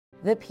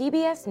The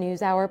PBS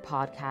NewsHour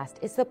podcast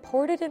is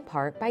supported in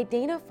part by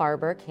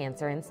Dana-Farber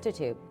Cancer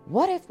Institute.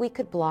 What if we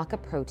could block a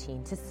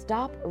protein to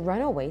stop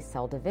runaway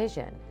cell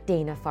division?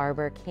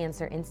 Dana-Farber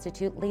Cancer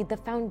Institute laid the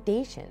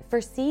foundation for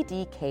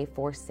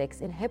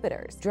CDK4/6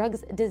 inhibitors,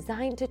 drugs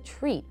designed to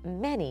treat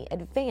many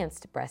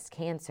advanced breast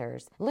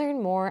cancers.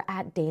 Learn more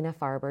at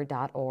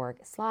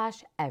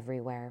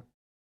danafarber.org/everywhere.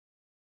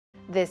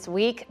 This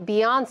week,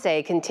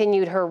 Beyoncé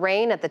continued her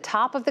reign at the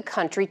top of the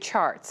country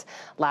charts.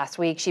 Last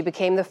week, she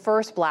became the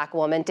first Black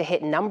woman to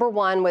hit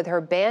 #1 with her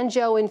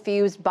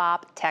banjo-infused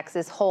bop,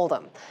 Texas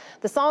Hold'em.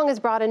 The song has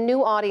brought a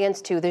new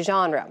audience to the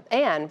genre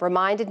and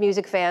reminded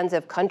music fans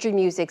of country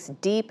music's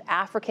deep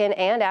African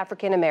and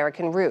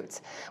African-American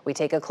roots. We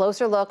take a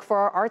closer look for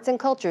our arts and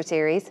culture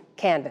series,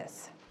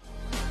 Canvas.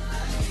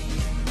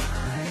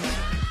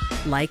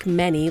 Like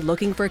many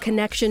looking for a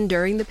connection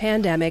during the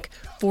pandemic,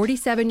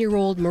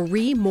 47-year-old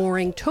Marie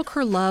Mooring took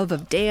her love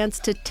of dance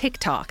to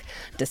TikTok,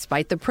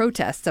 despite the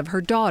protests of her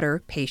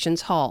daughter,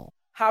 Patience Hall.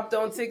 Hopped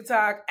on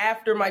TikTok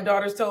after my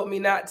daughters told me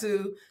not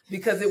to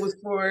because it was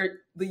for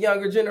the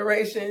younger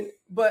generation,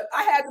 but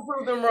I had to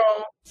prove them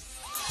wrong.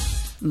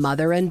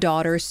 Mother and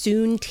daughter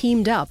soon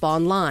teamed up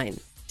online.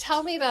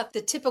 Tell me about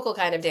the typical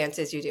kind of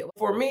dances you do.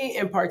 For me,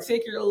 in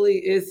particularly,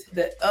 is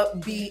the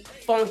upbeat,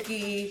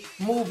 funky,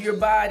 move your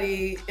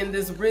body in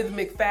this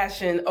rhythmic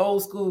fashion,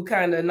 old school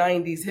kind of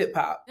 90s hip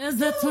hop.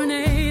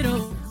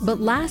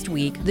 But last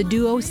week, the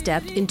duo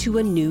stepped into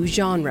a new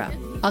genre,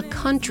 a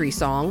country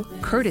song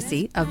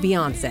courtesy of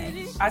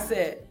Beyoncé. I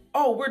said,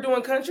 "Oh, we're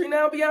doing country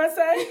now,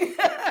 Beyoncé?"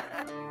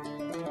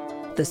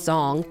 The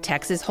song,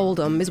 Texas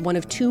Hold'em, is one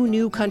of 2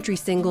 new country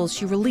singles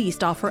she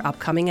released off her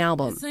upcoming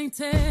album.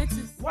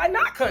 Why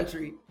not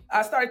country?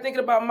 I started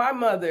thinking about my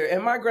mother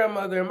and my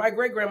grandmother and my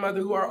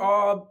great-grandmother, who are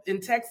all in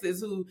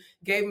Texas, who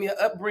gave me an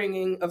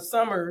upbringing of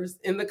summers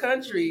in the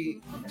country.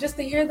 Just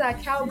to hear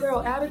that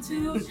cowgirl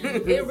attitude,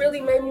 it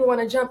really made me want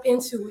to jump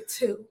into it,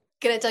 too.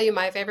 Can I tell you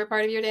my favorite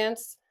part of your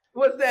dance?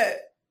 What's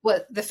that?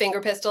 What, the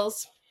finger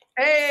pistols?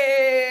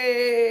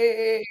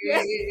 Hey!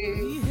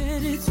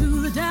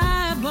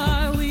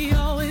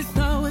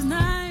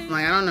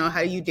 I don't know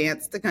how you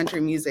dance to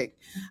country music.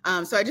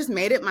 So I just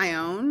made it my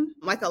own,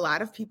 like a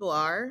lot of people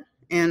are,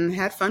 and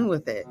had fun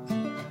with it.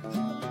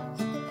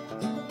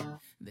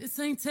 This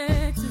ain't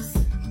Texas.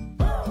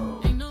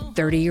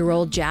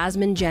 30-year-old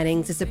Jasmine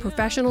Jennings is a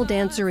professional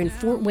dancer in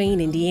Fort Wayne,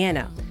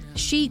 Indiana.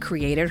 She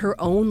created her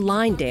own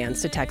line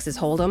dance to Texas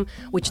Hold'em,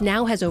 which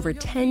now has over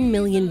 10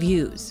 million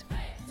views.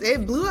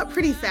 It blew up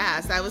pretty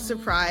fast. I was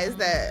surprised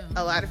that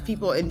a lot of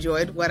people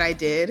enjoyed what I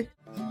did.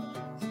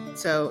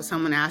 So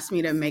someone asked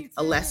me to make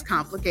a less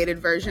complicated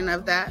version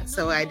of that,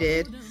 so I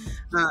did.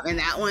 And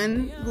that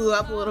one blew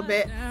up a little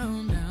bit.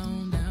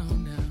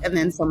 And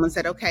then someone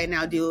said, okay,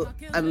 now do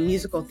a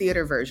musical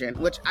theater version,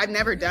 which I've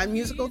never done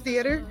musical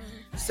theater.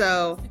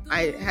 So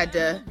I had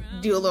to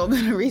do a little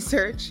bit of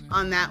research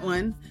on that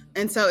one.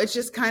 And so it's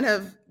just kind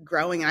of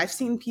growing. I've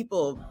seen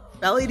people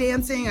belly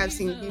dancing. I've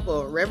seen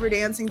people river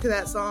dancing to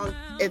that song.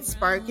 It's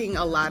sparking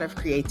a lot of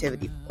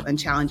creativity and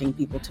challenging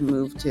people to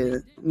move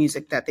to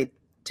music that they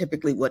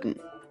typically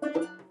wouldn't.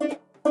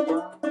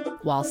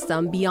 While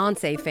some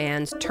Beyoncé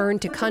fans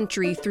turned to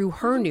country through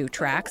her new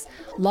tracks,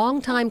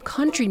 longtime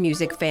country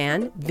music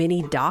fan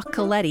Vinnie Doc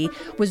Coletti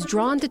was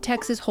drawn to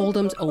Texas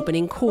Hold'em's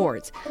opening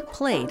chords,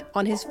 played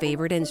on his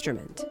favorite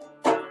instrument.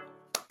 I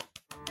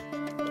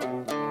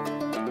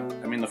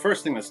mean, the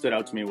first thing that stood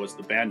out to me was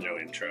the banjo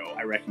intro.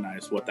 I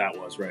recognized what that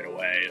was right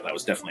away. That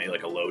was definitely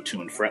like a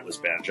low-tuned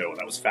fretless banjo, and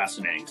that was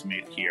fascinating to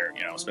me to hear,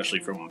 especially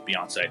from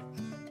Beyoncé.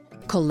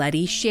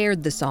 Coletti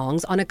shared the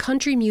songs on a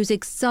country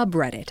music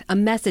subreddit, a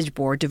message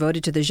board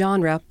devoted to the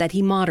genre that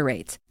he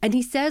moderates. And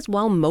he says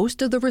while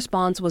most of the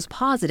response was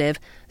positive,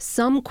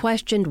 some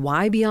questioned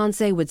why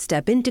Beyoncé would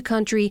step into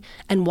country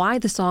and why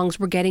the songs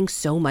were getting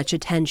so much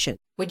attention.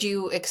 Would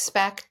you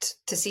expect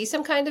to see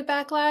some kind of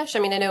backlash? I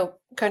mean, I know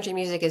country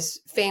music is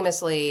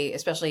famously,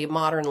 especially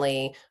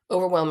modernly,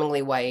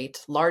 overwhelmingly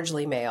white,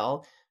 largely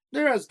male.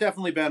 There has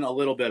definitely been a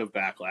little bit of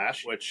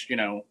backlash, which,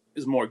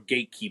 is more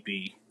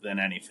gatekeepy than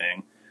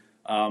anything.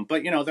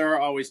 But, there are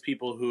always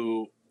people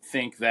who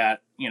think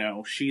that,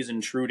 she's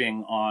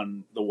intruding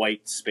on the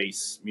white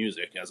space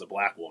music as a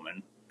Black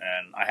woman.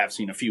 And I have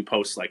seen a few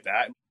posts like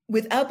that.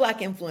 Without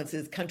Black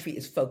influences, country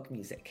is folk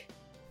music.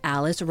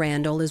 Alice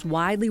Randall is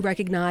widely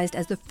recognized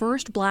as the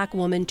first Black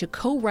woman to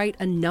co-write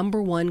a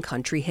 #1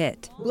 country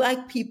hit.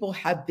 Black people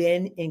have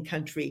been in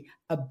country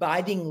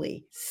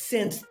abidingly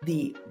since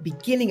the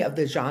beginning of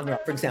the genre.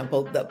 For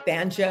example, the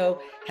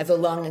banjo has a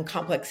long and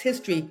complex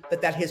history,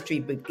 but that history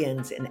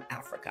begins in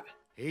Africa.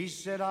 He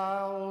said,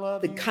 I'll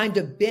love the kind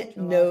of bent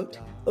note,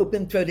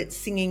 open-throated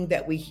singing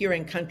that we hear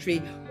in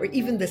country, or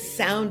even the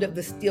sound of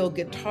the steel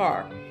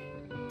guitar,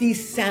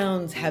 these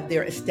sounds have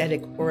their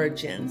aesthetic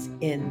origins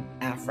in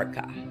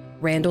Africa.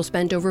 Randall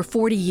spent over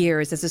 40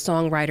 years as a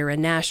songwriter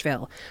in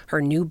Nashville.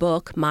 Her new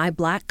book, My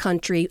Black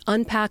Country,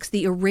 unpacks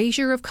the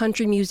erasure of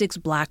country music's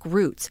black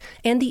roots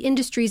and the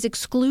industry's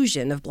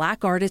exclusion of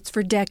black artists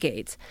for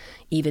decades.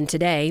 Even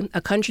today,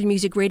 a country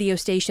music radio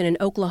station in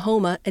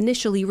Oklahoma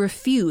initially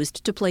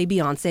refused to play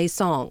Beyoncé's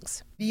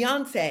songs.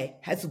 Beyoncé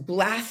has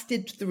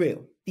blasted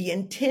through the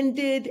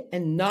intended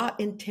and not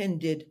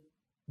intended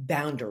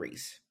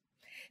boundaries,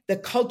 the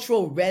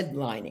cultural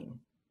redlining,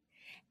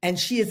 and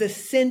she has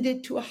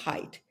ascended to a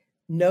height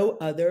no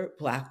other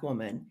Black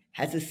woman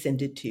has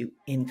ascended to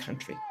in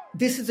country.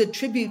 This is a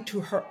tribute to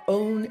her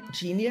own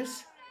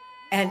genius,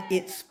 and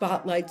it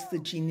spotlights the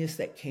genius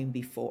that came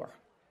before.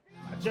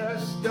 I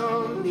just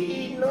don't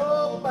need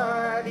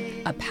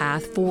nobody. A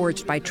path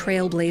forged by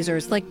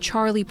trailblazers like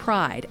Charlie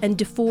Pride and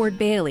DeFord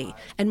Bailey,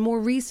 and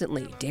more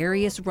recently,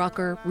 Darius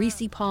Rucker,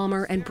 Reese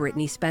Palmer, and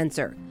Brittany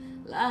Spencer.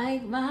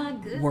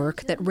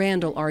 Work that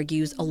Randall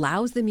argues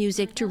allows the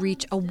music to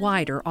reach a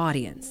wider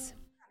audience.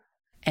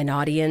 An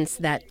audience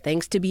that,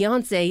 thanks to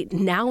Beyoncé,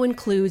 now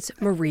includes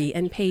Marie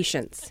and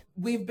Patience.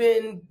 We've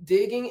been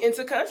digging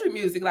into country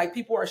music. Like,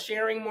 people are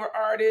sharing more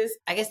artists.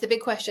 I guess the big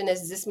question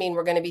is, does this mean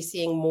we're going to be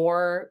seeing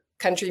more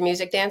country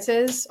music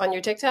dances on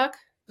your TikTok?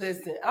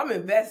 Listen, I'm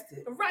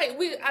invested. Right,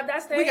 we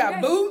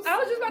got boots. I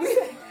was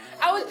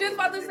just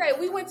about to say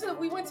we went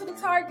to the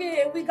Target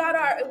and we got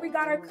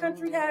our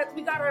country hats,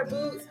 we got our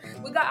boots,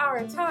 we got our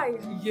attire.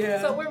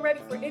 Yeah. So we're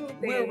ready for anything.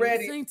 We're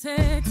ready. St.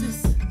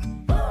 Texas,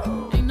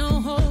 ain't no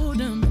hold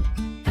 'em.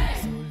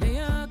 So lay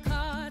your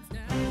cards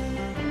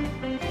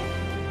down.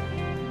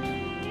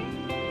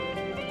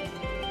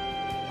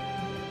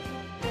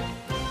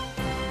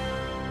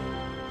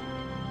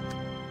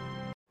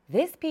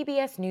 This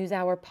PBS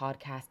NewsHour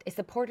podcast is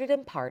supported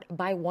in part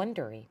by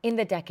Wondery. In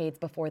the decades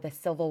before the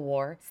Civil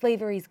War,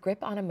 slavery's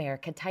grip on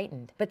America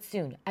tightened. But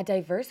soon, a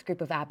diverse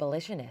group of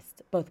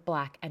abolitionists, both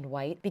black and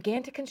white,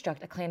 began to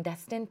construct a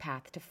clandestine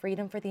path to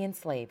freedom for the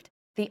enslaved.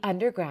 The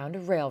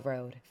Underground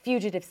Railroad.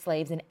 Fugitive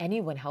slaves and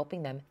anyone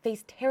helping them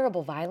faced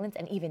terrible violence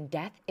and even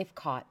death if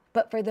caught.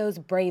 But for those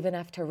brave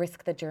enough to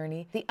risk the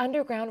journey, the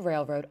Underground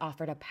Railroad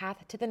offered a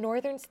path to the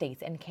northern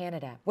states and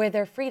Canada, where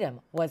their freedom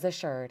was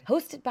assured.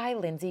 Hosted by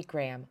Lindsey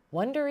Graham,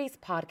 Wondery's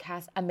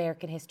podcast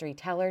American History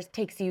Tellers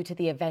takes you to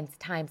the events,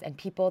 times, and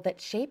people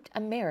that shaped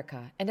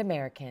America and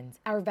Americans,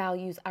 our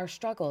values, our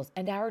struggles,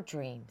 and our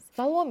dreams.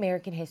 Follow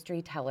American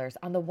History Tellers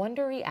on the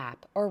Wondery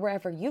app or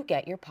wherever you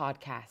get your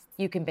podcasts.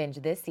 You can binge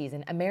this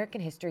season American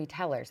History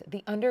Tellers,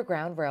 The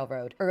Underground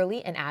Railroad,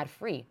 early and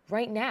ad-free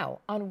right now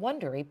on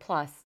Wondery Plus.